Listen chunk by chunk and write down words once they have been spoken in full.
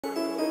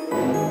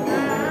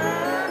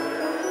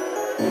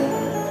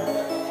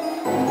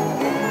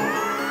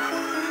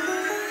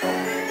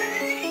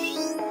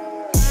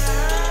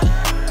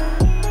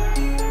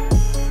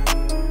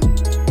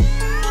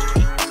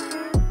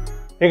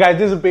Hey guys,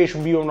 this is Upesh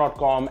from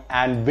Beebom.com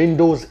and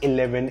Windows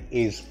 11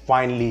 is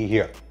finally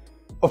here,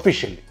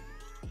 officially.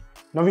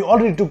 Now we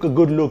already took a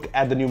good look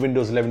at the new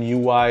Windows 11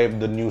 UI,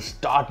 the new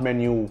start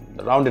menu,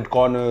 the rounded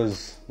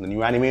corners, the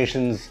new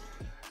animations,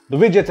 the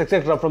widgets,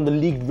 etc. from the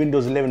leaked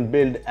Windows 11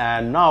 build,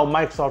 and now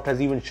Microsoft has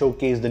even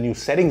showcased the new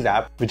settings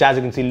app, which as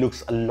you can see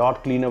looks a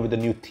lot cleaner with the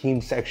new theme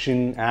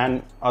section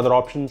and other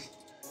options.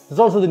 There's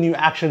also the new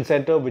action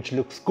center, which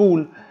looks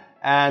cool,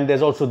 and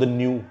there's also the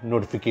new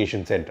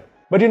notification center.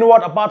 But you know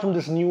what, apart from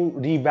this new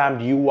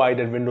revamped UI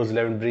that Windows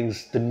 11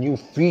 brings, the new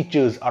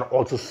features are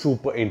also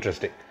super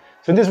interesting.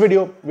 So in this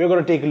video, we're going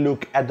to take a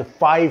look at the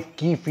 5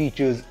 key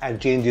features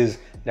and changes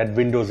that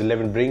Windows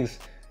 11 brings.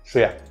 So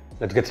yeah,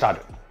 let's get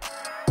started.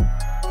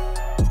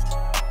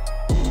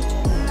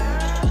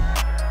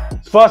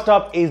 First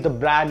up is the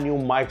brand new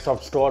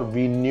Microsoft Store.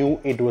 We knew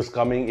it was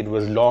coming, it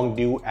was long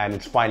due, and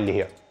it's finally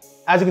here.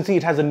 As you can see,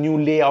 it has a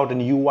new layout and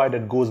UI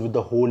that goes with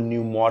the whole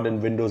new modern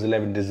Windows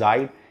 11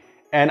 design.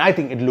 And I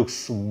think it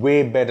looks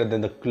way better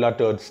than the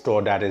cluttered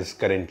store that is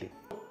currently.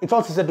 It's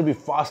also said to be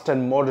faster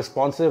and more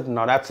responsive.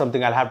 Now that's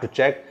something I'll have to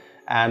check.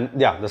 And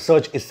yeah, the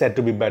search is said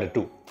to be better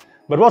too.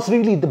 But what's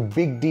really the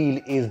big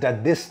deal is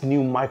that this new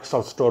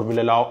Microsoft Store will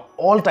allow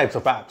all types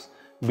of apps,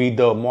 be it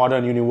the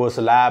modern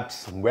universal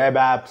apps, web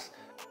apps,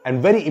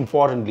 and very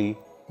importantly,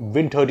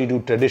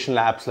 Win32 traditional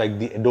apps like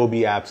the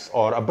Adobe apps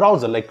or a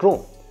browser like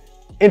Chrome.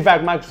 In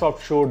fact,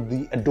 Microsoft showed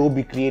the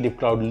Adobe Creative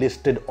Cloud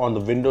listed on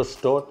the Windows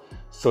Store.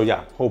 So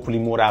yeah, hopefully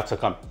more apps are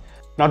coming.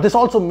 Now this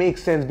also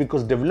makes sense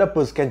because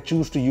developers can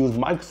choose to use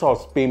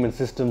Microsoft's payment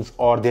systems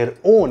or their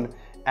own,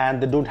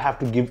 and they don't have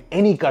to give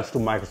any cuts to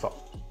Microsoft.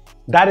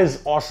 That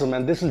is awesome,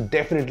 and this will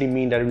definitely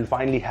mean that we'll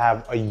finally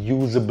have a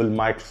usable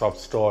Microsoft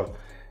Store.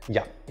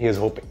 Yeah, here's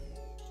hoping.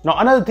 Now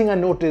another thing I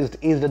noticed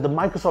is that the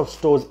Microsoft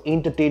Store's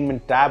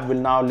entertainment tab will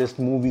now list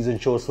movies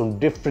and shows from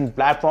different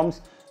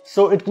platforms.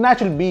 So it can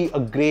actually be a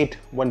great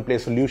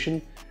one-place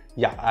solution.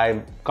 Yeah,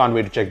 I can't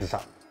wait to check this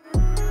out.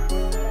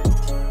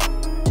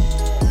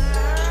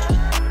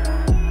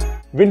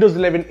 Windows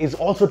 11 is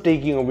also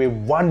taking away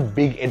one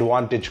big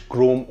advantage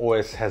Chrome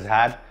OS has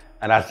had,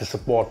 and that's the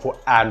support for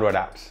Android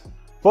apps.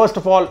 First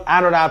of all,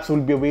 Android apps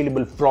will be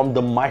available from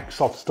the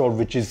Microsoft Store,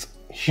 which is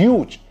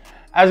huge.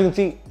 As you can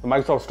see, the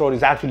Microsoft Store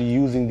is actually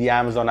using the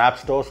Amazon App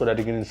Store so that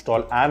you can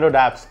install Android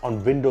apps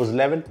on Windows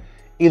 11.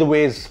 Either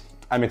ways,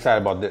 I'm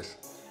excited about this.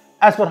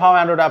 As for how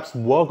Android apps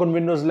work on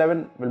Windows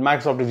 11, well,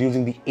 Microsoft is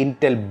using the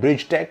Intel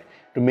Bridge tech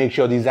to make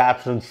sure these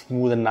apps run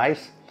smooth and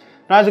nice.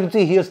 Now as you can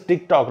see, here's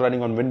TikTok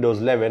running on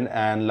Windows 11,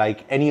 and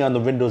like any other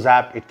Windows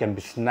app, it can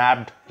be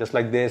snapped just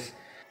like this.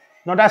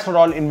 Now that's not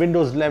all. In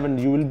Windows 11,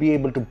 you will be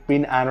able to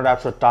pin Android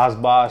apps to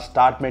taskbar,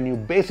 start menu.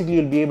 Basically,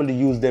 you'll be able to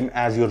use them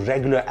as your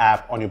regular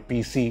app on your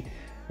PC.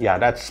 Yeah,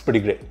 that's pretty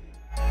great.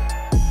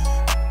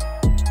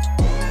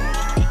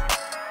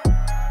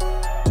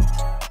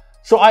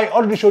 So I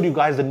already showed you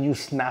guys the new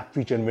snap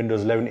feature in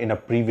Windows 11 in a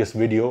previous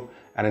video,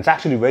 and it's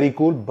actually very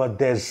cool, but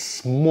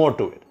there's more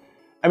to it.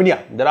 I mean,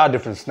 yeah, there are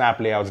different snap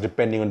layouts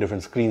depending on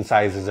different screen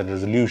sizes and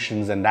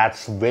resolutions, and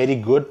that's very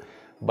good.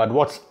 But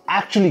what's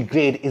actually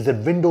great is that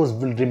Windows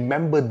will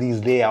remember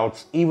these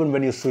layouts even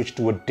when you switch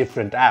to a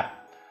different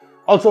app.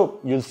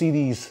 Also, you'll see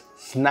these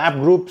snap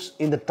groups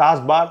in the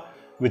taskbar,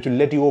 which will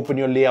let you open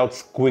your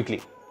layouts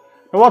quickly.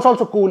 Now, what's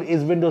also cool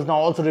is Windows now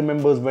also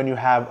remembers when you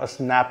have a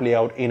snap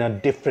layout in a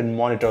different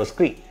monitor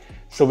screen.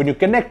 So when you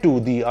connect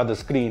to the other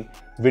screen,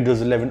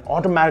 Windows 11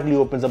 automatically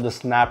opens up the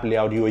snap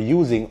layout you are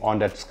using on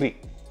that screen.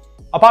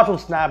 Apart from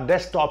Snap,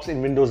 desktops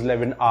in Windows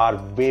 11 are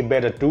way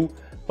better too.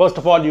 First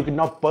of all, you can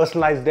now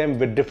personalize them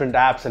with different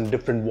apps and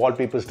different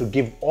wallpapers to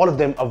give all of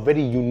them a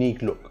very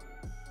unique look.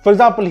 For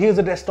example, here's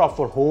a desktop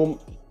for home,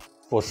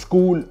 for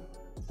school,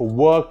 for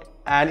work,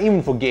 and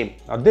even for game.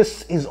 Now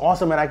this is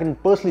awesome, and I can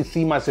personally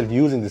see myself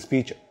using this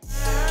feature.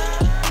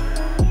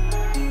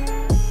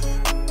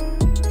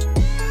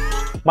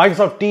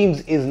 Microsoft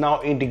Teams is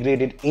now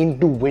integrated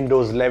into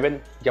Windows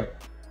 11.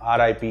 Yep,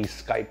 RIP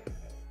Skype.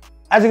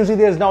 As you can see,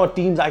 there's now a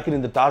Teams icon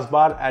in the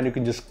taskbar, and you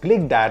can just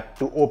click that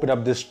to open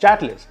up this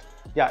chat list.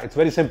 Yeah, it's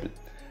very simple.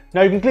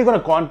 Now you can click on a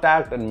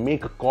contact and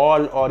make a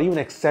call or even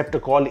accept a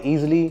call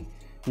easily.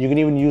 You can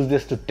even use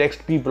this to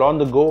text people on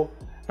the go.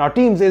 Now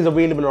Teams is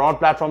available on all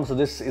platforms, so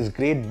this is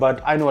great,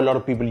 but I know a lot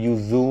of people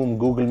use Zoom,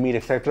 Google Meet,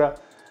 etc.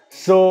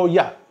 So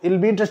yeah, it'll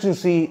be interesting to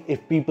see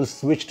if people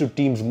switch to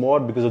Teams more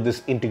because of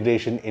this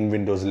integration in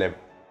Windows 11.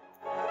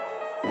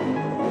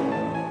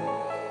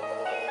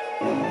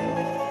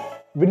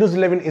 Windows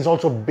 11 is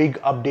also a big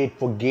update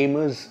for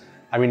gamers.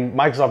 I mean,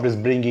 Microsoft is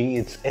bringing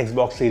its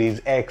Xbox Series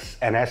X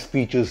and S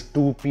features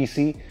to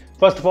PC.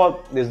 First of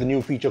all, there's the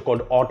new feature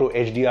called Auto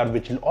HDR,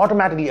 which will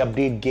automatically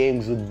update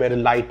games with better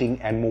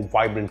lighting and more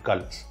vibrant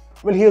colors.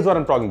 Well, here's what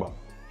I'm talking about.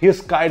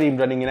 Here's Skyrim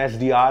running in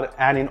SDR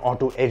and in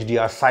Auto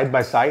HDR side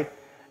by side,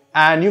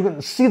 and you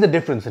can see the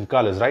difference in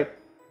colors, right?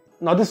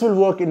 Now this will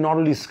work in not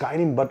only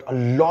Skyrim, but a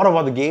lot of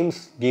other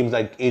games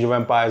like Age of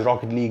Empires,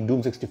 Rocket League,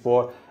 Doom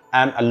 64,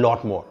 and a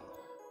lot more.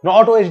 Now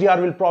Auto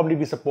HDR will probably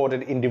be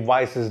supported in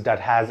devices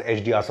that has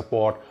HDR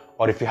support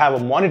or if you have a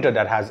monitor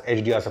that has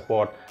HDR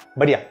support.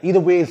 But yeah, either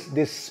ways,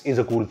 this is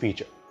a cool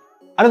feature.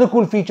 Another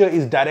cool feature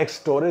is direct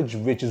storage,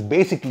 which is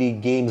basically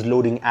games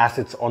loading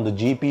assets on the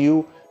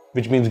GPU,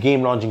 which means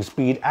game launching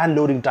speed and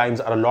loading times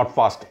are a lot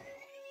faster.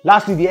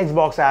 Lastly, the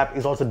Xbox app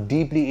is also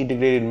deeply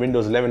integrated in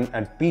Windows 11,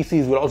 and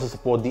PCs will also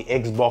support the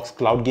Xbox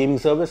Cloud Gaming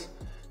service.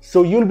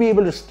 So you'll be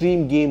able to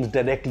stream games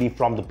directly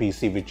from the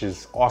PC, which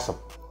is awesome.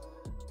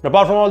 Now,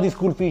 apart from all these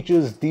cool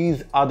features,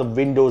 these are the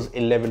Windows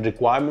 11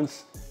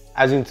 requirements.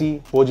 As you can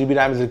see, 4GB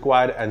RAM is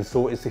required and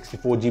so is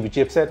 64GB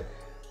chipset.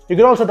 You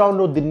can also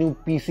download the new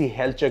PC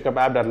Health Checkup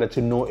app that lets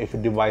you know if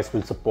your device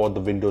will support the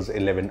Windows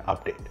 11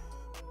 update.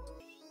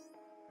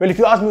 Well, if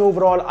you ask me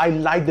overall, I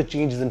like the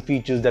changes and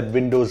features that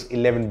Windows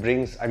 11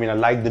 brings. I mean, I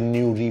like the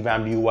new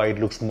revamped UI, it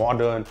looks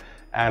modern,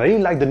 and I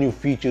really like the new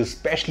features,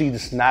 especially the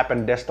Snap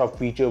and Desktop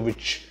feature,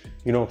 which,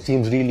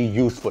 seems really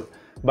useful.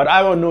 But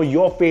I want to know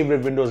your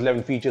favorite Windows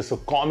 11 features, so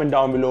comment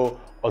down below.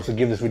 Also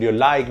give this video a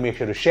like, make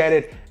sure to share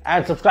it,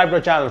 and subscribe to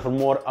our channel for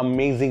more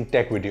amazing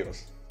tech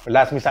videos. Well,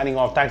 that's me signing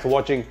off. Thanks for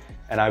watching,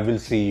 and I will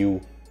see you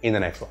in the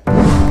next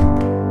one.